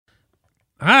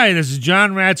Hi, this is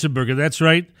John Ratzenberger. That's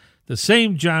right, the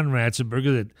same John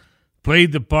Ratzenberger that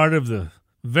played the part of the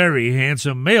very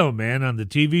handsome mailman on the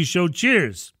TV show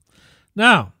Cheers.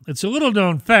 Now, it's a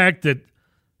little-known fact that,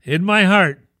 in my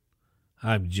heart,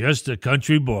 I'm just a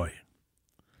country boy.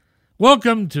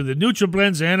 Welcome to the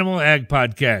NutriBlends Animal Ag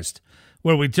Podcast,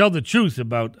 where we tell the truth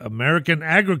about American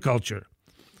agriculture.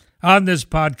 On this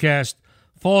podcast,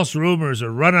 false rumors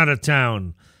are run out of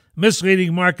town,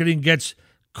 misleading marketing gets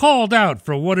called out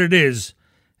for what it is,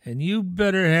 and you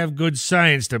better have good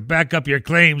science to back up your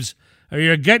claims or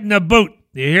you're getting a boot.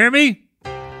 You hear me?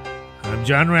 I'm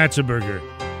John Ratzenberger,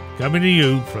 coming to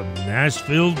you from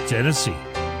Nashville, Tennessee.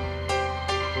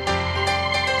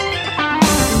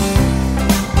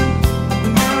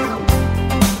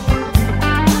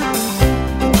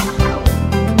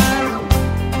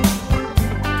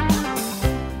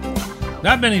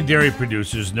 Not many dairy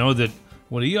producers know that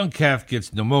when a young calf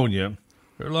gets pneumonia,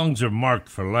 her lungs are marked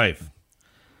for life.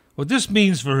 What this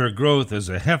means for her growth as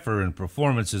a heifer and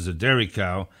performance as a dairy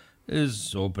cow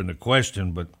is open to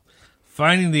question, but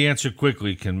finding the answer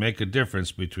quickly can make a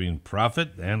difference between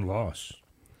profit and loss.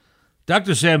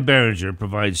 Dr. Sam Beringer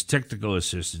provides technical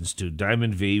assistance to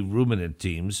Diamond V ruminant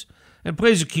teams and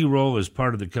plays a key role as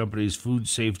part of the company's food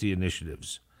safety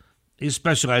initiatives. He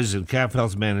specializes in calf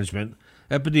health management,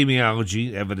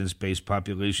 epidemiology, evidence-based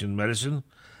population medicine,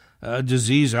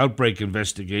 disease outbreak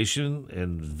investigation,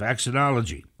 and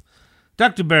vaccinology.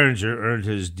 Dr. Beringer earned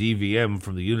his DVM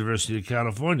from the University of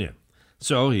California,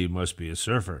 so he must be a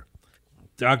surfer.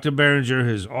 Dr. Beringer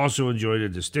has also enjoyed a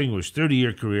distinguished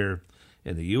 30-year career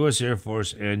in the U.S. Air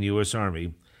Force and U.S.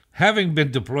 Army, having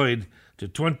been deployed to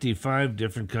 25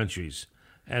 different countries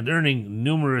and earning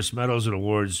numerous medals and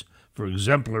awards for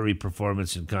exemplary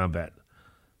performance in combat.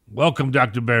 Welcome,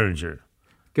 Dr. Beringer.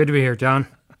 Good to be here, John.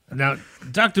 Now,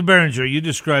 Dr. Beringer, you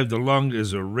described the lung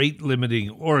as a rate-limiting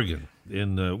organ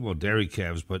in, dairy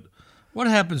calves, but what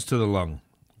happens to the lung?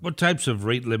 What types of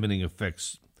rate-limiting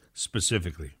effects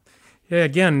specifically? Yeah,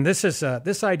 again, this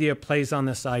idea plays on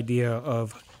this idea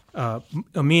of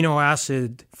amino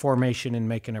acid formation in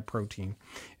making a protein.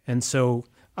 And so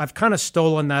I've kind of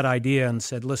stolen that idea and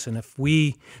said, listen, if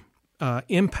we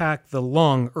impact the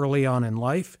lung early on in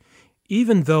life,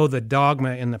 even though the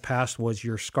dogma in the past was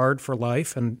you're scarred for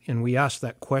life, and we asked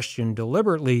that question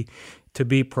deliberately to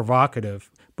be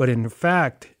provocative, but in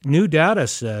fact, new data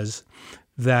says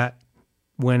that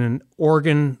when an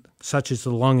organ such as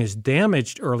the lung is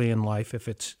damaged early in life, if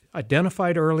it's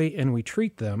identified early and we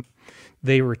treat them,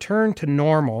 they return to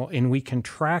normal, and we can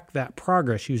track that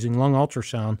progress using lung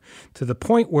ultrasound to the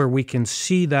point where we can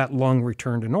see that lung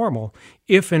return to normal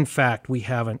if, in fact, we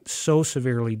haven't so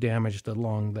severely damaged the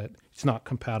lung that it's not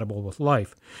compatible with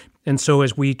life. And so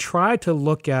as we try to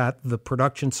look at the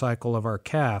production cycle of our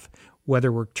calf,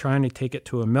 whether we're trying to take it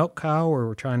to a milk cow or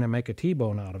we're trying to make a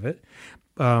T-bone out of it,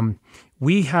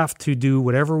 we have to do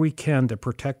whatever we can to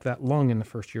protect that lung in the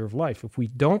first year of life. If we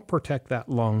don't protect that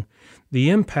lung, the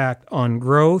impact on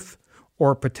growth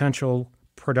or potential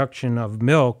production of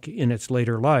milk in its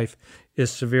later life is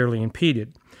severely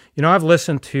impeded. You know, I've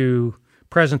listened to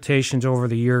presentations over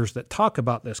the years that talk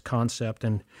about this concept,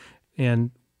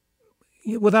 and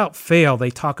without fail,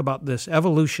 they talk about this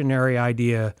evolutionary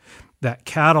idea that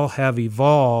cattle have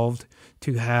evolved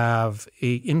to have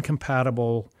a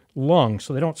incompatible lung,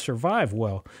 so they don't survive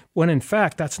well, when in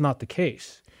fact that's not the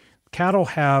case. Cattle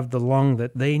have the lung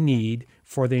that they need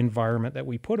for the environment that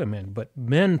we put them in, but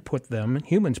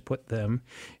humans put them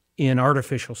in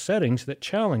artificial settings that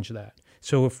challenge that.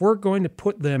 So if we're going to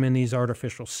put them in these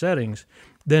artificial settings,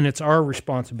 then it's our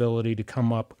responsibility to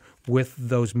come up with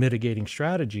those mitigating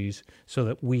strategies so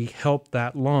that we help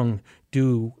that lung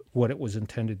do what it was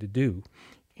intended to do.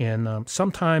 And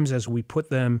sometimes as we put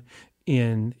them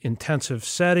in intensive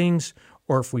settings,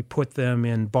 or if we put them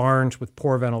in barns with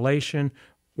poor ventilation,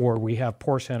 or we have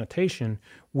poor sanitation,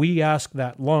 we ask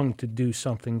that lung to do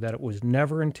something that it was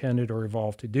never intended or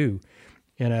evolved to do.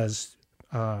 And as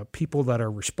people that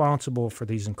are responsible for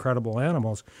these incredible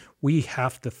animals, we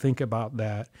have to think about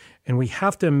that, and we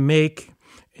have to make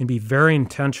and be very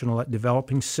intentional at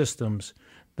developing systems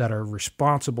that are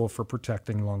responsible for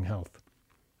protecting lung health.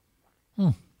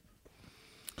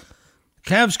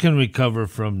 Calves can recover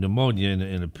from pneumonia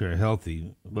and appear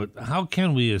healthy, but how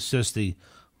can we assess the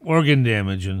organ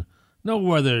damage and know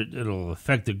whether it'll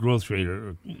affect the growth rate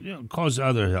or cause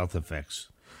other health effects?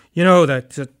 You know,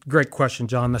 that's a great question,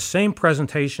 John. The same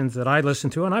presentations that I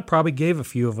listened to, and I probably gave a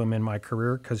few of them in my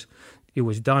career because it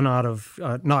was done out of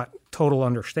not total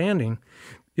understanding,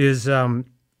 is that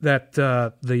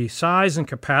the size and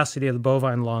capacity of the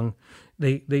bovine lung,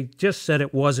 they just said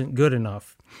it wasn't good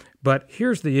enough. But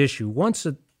here's the issue. Once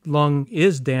a lung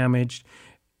is damaged,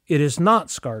 it is not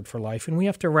scarred for life, and we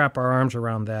have to wrap our arms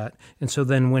around that. And so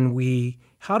then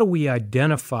how do we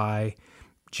identify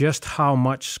just how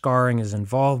much scarring is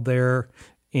involved there?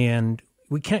 And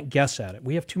we can't guess at it.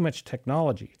 We have too much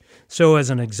technology. So as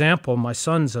an example, my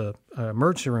son's a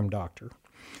emergency room doctor.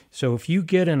 So if you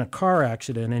get in a car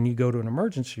accident and you go to an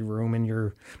emergency room and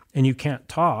you can't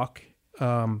talk,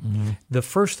 the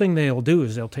first thing they'll do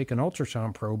is they'll take an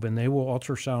ultrasound probe and they will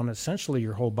ultrasound essentially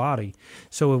your whole body.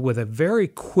 So with a very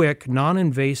quick,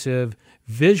 non-invasive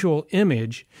visual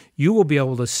image, you will be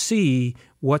able to see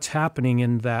what's happening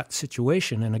in that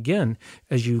situation. And again,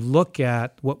 as you look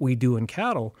at what we do in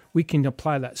cattle, we can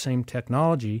apply that same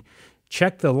technology,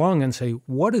 check the lung and say,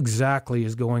 what exactly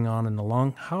is going on in the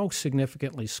lung? How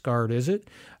significantly scarred is it?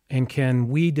 And can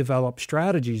we develop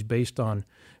strategies based on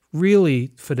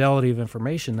really fidelity of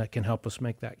information that can help us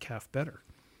make that calf better?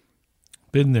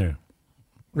 Been there.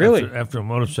 Really? After a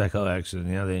motorcycle accident,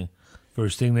 the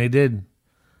first thing they did,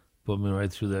 put me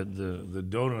right through the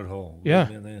donut hole. Yeah.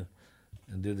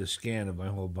 And did a scan of my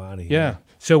whole body. Yeah.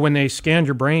 So when they scanned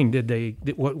your brain,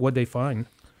 what'd they find?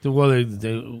 Well,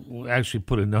 they actually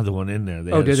put another one in there.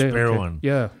 They had did a they? spare Okay. one.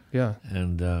 Yeah.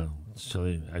 And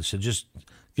so I said, just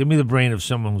give me the brain of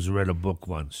someone who's read a book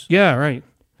once. Yeah, right.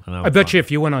 And I bet you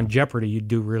if you went on Jeopardy, you'd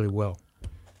do really well.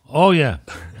 Oh, yeah.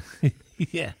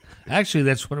 Yeah. Actually,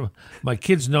 that's one of my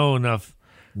kids know enough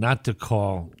not to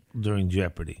call during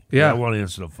Jeopardy. Yeah. I won't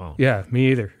answer the phone. Yeah,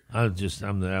 me either. I'm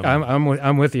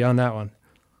I'm with you on that one.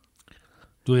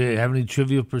 Do we have any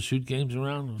Trivial Pursuit games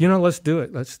around? Let's do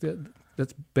it. Let's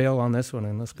bail on this one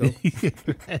and let's go.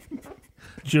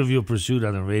 Trivial Pursuit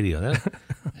on the radio.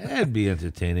 That'd be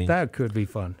entertaining. That could be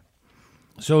fun.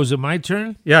 So is it my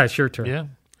turn? Yeah, it's your turn. Yeah.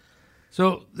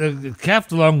 So the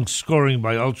calf lung scoring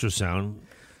by ultrasound,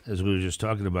 as we were just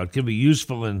talking about, can be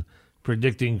useful in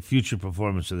predicting future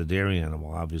performance of the dairy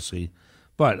animal, obviously.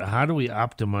 But how do we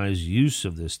optimize use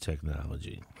of this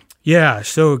technology? Yeah.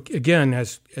 So again,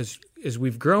 as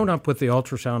we've grown up with the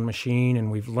ultrasound machine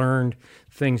and we've learned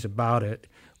things about it,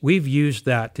 we've used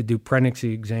that to do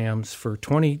pregnancy exams for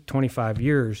 20, 25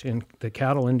 years in the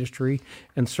cattle industry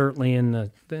and certainly in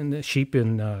the sheep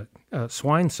and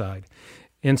swine side.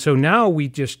 And so now we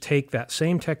just take that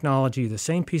same technology, the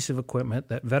same piece of equipment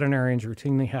that veterinarians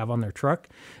routinely have on their truck,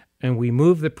 and we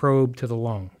move the probe to the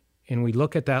lung. And we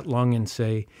look at that lung and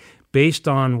say, based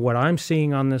on what I'm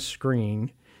seeing on this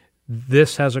screen,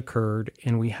 this has occurred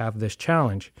and we have this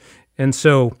challenge. And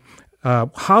so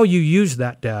how you use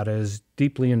that data is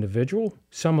deeply individual.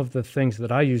 Some of the things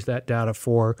that I use that data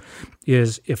for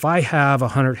is if I have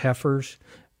 100 heifers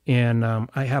and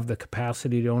I have the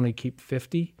capacity to only keep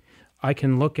 50, I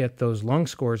can look at those lung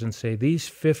scores and say these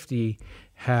 50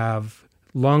 have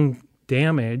lung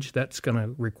damage that's going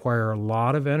to require a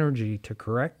lot of energy to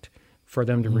correct for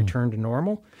them to return to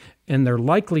normal, and their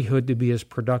likelihood to be as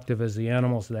productive as the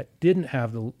animals that didn't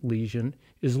have the lesion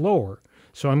is lower.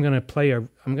 So I'm going to play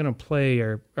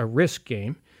a risk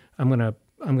game. I'm going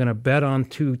to bet on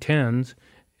 2 10s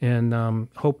and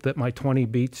hope that my 20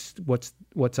 beats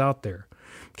what's out there.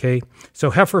 Okay, so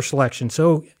heifer selection.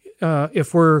 So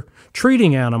if we're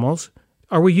treating animals,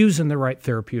 are we using the right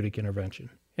therapeutic intervention?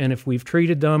 And if we've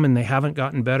treated them and they haven't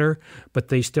gotten better, but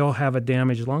they still have a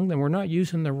damaged lung, then we're not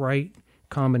using the right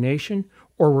combination,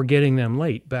 or we're getting them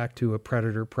late back to a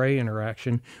predator-prey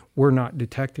interaction. We're not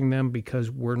detecting them because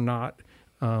we're not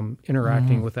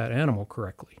interacting with that animal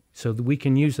correctly. So we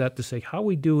can use that to say, how are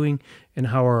we doing and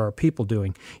how are our people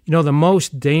doing? The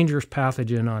most dangerous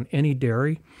pathogen on any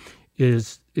dairy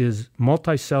is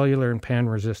multicellular and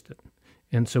pan-resistant.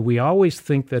 And so we always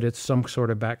think that it's some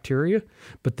sort of bacteria,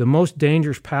 but the most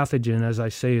dangerous pathogen, as I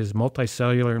say, is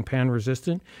multicellular and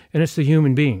pan-resistant, and it's the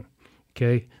human being.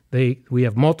 Okay, we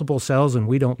have multiple cells and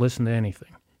we don't listen to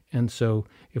anything. And so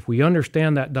if we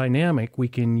understand that dynamic, we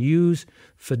can use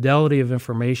fidelity of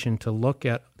information to look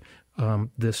at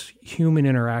this human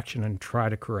interaction and try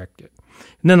to correct it.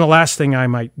 And then the last thing I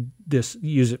might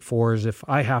use it for is if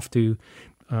I have to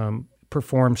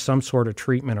perform some sort of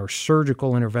treatment or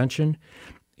surgical intervention,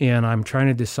 and I'm trying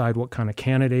to decide what kind of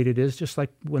candidate it is, just like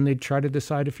when they try to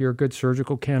decide if you're a good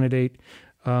surgical candidate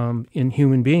in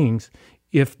human beings,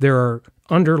 if there are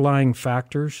underlying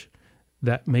factors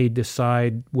that may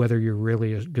decide whether you're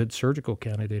really a good surgical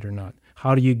candidate or not.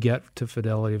 How do you get to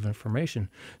fidelity of information?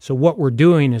 So what we're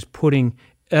doing is putting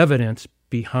evidence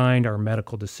behind our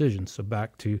medical decisions. So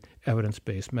back to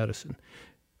evidence-based medicine.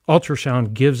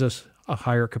 Ultrasound gives us a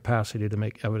higher capacity to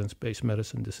make evidence-based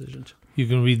medicine decisions. You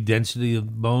can read density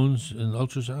of bones in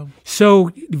ultrasound?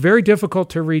 So very difficult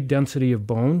to read density of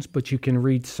bones, but you can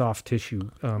read soft tissue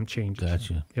changes.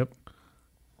 Gotcha. Yep.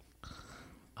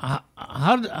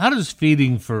 How does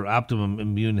feeding for optimum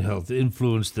immune health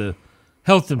influence the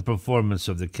health and performance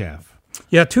of the calf?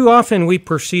 Yeah, too often we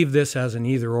perceive this as an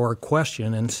either-or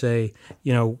question and say,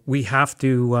 we have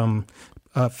to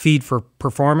feed for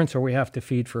performance or we have to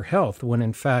feed for health, when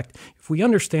in fact, if we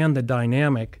understand the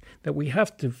dynamic, that we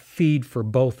have to feed for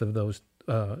both of those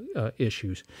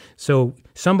issues. So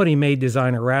somebody may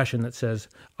design a ration that says,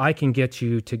 I can get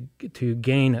you to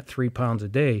gain at 3 pounds a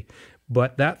day,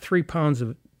 but that 3 pounds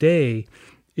a day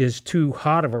is too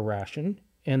hot of a ration,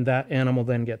 and that animal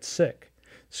then gets sick.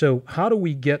 So how do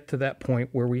we get to that point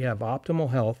where we have optimal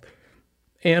health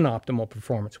and optimal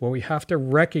performance? Well, we have to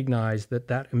recognize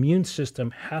that immune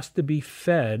system has to be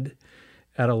fed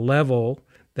at a level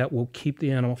that will keep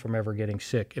the animal from ever getting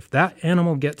sick. If that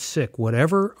animal gets sick,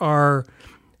 whatever our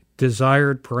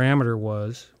desired parameter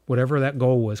was, whatever that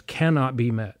goal was, cannot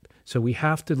be met. So we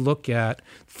have to look at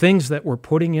things that we're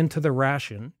putting into the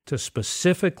ration to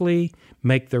specifically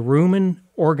make the rumen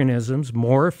organisms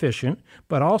more efficient,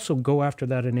 but also go after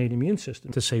that innate immune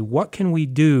system to say, what can we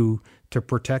do to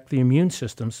protect the immune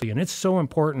system? And it's so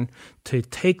important to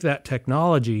take that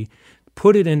technology,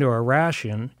 put it into a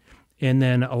ration, and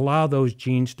then allow those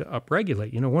genes to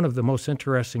upregulate. One of the most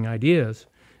interesting ideas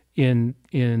in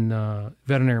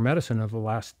veterinary medicine of the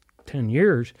last 10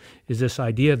 years is this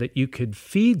idea that you could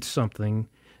feed something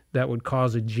that would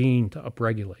cause a gene to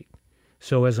upregulate.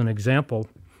 So as an example,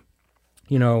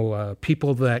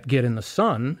 people that get in the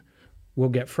sun will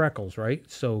get freckles, right?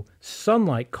 So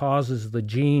sunlight causes the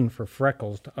gene for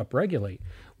freckles to upregulate.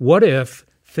 What if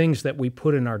things that we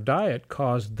put in our diet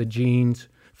caused the genes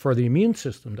for the immune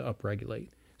system to upregulate?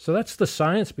 So that's the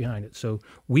science behind it. So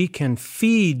we can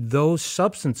feed those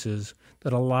substances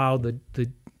that allow the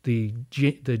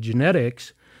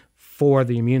genetics for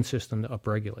the immune system to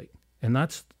upregulate, and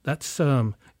that's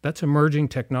emerging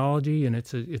technology, and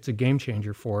it's a game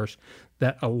changer for us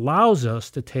that allows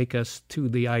us to take us to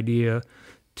the idea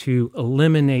to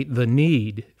eliminate the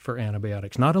need for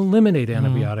antibiotics, not eliminate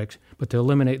antibiotics, but to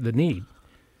eliminate the need.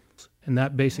 And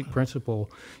that basic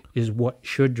principle is what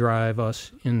should drive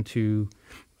us into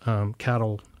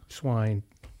cattle, swine,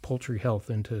 poultry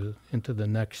health into the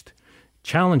next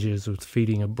challenges with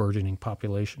feeding a burgeoning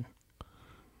population.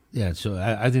 Yeah, so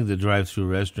I think the drive-through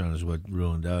restaurant is what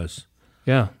ruined us.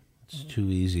 Yeah. It's too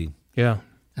easy. Yeah.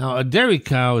 Now, a dairy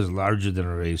cow is larger than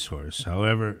a racehorse.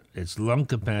 However, its lung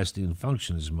capacity and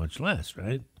function is much less,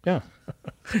 right? Yeah.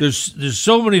 There's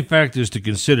so many factors to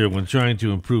consider when trying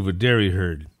to improve a dairy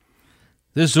herd.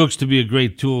 This looks to be a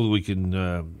great tool we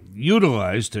can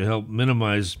utilize to help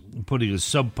minimize putting a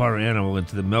subpar animal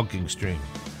into the milking stream.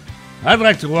 I'd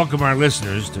like to welcome our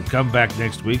listeners to come back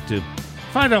next week to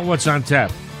find out what's on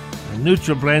tap on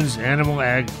NutriBlend's Animal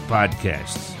Ag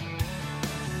Podcasts.